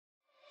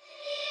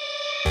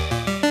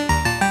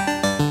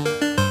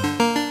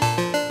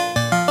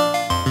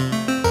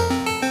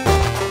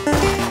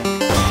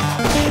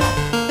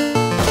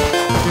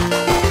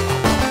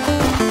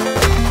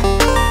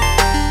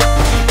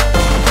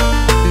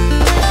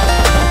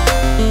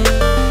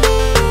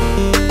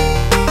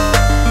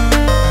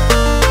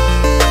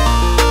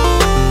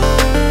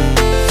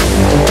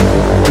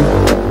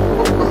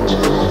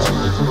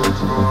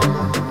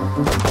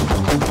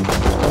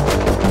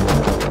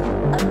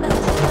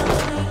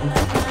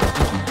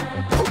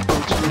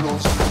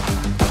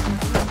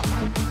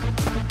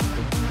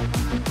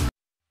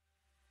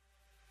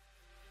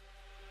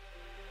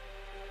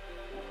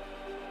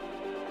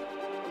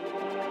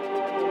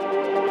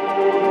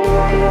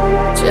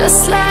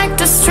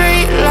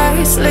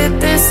just lit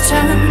this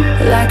town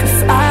like a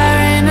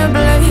fire in a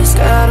blaze,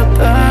 gotta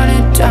burn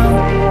it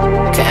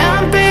down.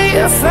 Can't be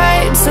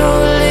afraid to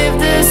leave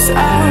this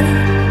out.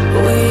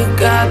 We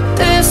got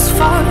this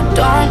far,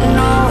 don't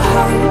know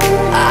how.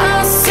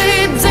 I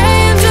see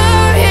danger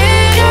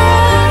in your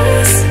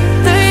eyes.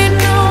 They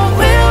know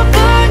we'll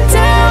burn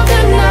down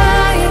the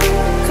night.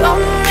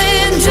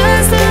 Coming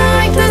just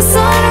like the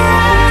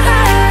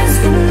sunrise.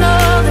 You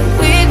know that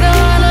we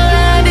gonna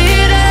let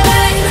it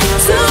rain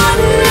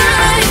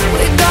tonight.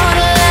 We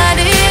gonna let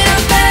it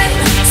rain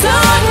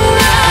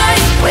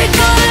tonight. We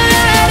gonna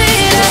let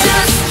it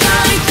just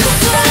like the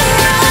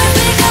sunrise.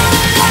 We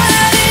gonna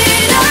let it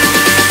rain.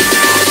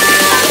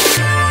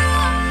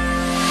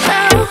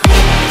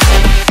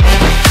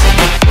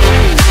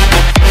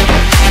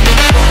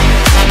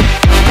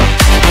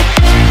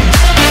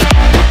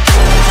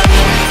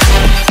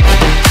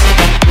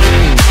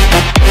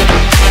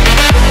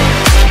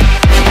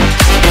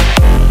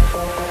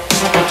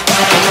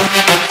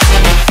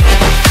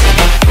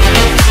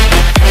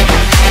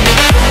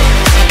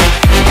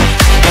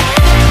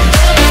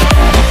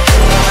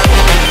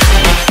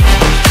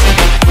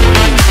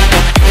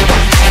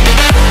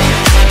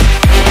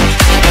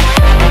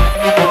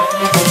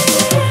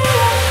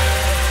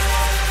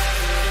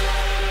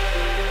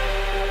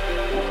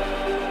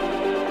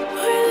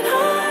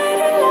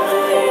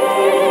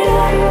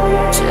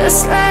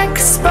 Just like a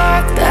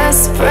spark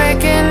that's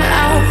breaking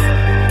out.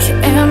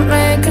 Can't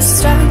make a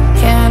stop,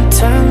 can't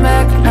turn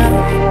back now.